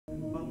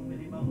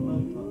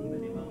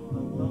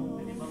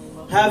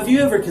Have you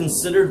ever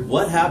considered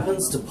what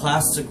happens to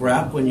plastic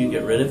wrap when you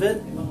get rid of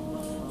it?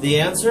 The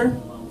answer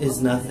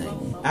is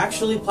nothing.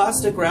 Actually,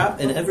 plastic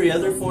wrap and every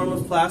other form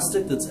of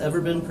plastic that's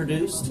ever been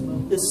produced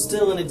is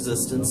still in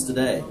existence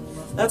today.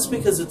 That's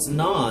because it's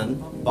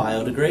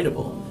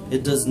non-biodegradable.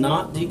 It does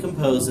not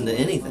decompose into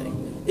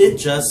anything. It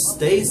just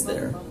stays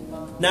there.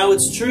 Now,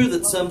 it's true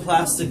that some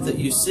plastic that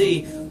you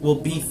see will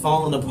be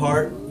fallen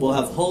apart, will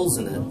have holes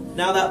in it.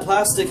 Now, that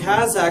plastic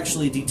has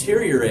actually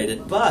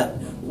deteriorated, but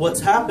what's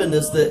happened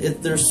is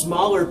that there's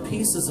smaller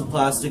pieces of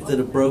plastic that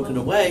have broken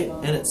away,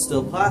 and it's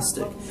still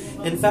plastic.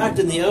 In fact,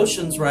 in the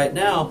oceans right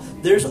now,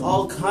 there's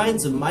all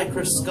kinds of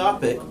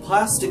microscopic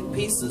plastic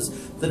pieces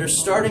that are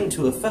starting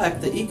to affect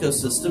the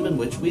ecosystem in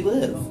which we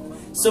live.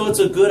 So it's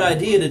a good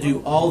idea to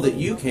do all that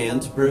you can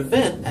to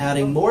prevent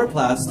adding more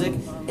plastic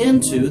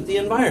into the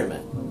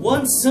environment.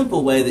 One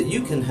simple way that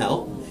you can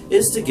help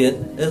is to get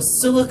a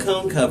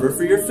silicone cover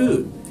for your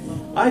food.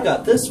 I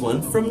got this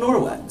one from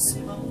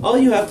Norwex. All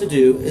you have to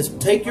do is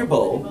take your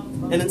bowl,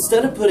 and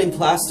instead of putting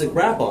plastic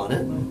wrap on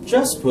it,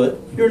 just put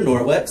your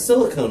Norwex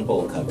silicone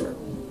bowl cover.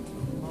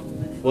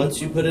 Once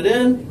you put it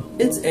in,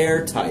 it's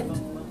airtight.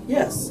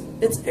 Yes,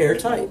 it's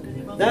airtight.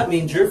 That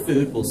means your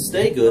food will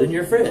stay good in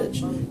your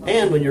fridge.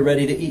 And when you're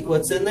ready to eat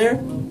what's in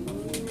there,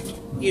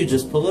 you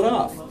just pull it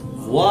off.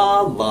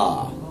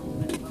 Voila!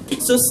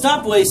 So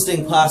stop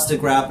wasting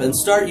plastic wrap and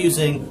start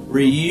using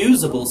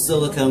reusable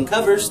silicone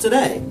covers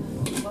today.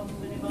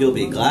 You'll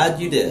be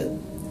glad you did.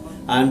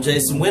 I'm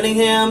Jason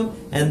Winningham,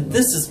 and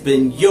this has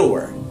been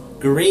your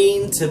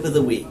Green Tip of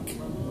the Week.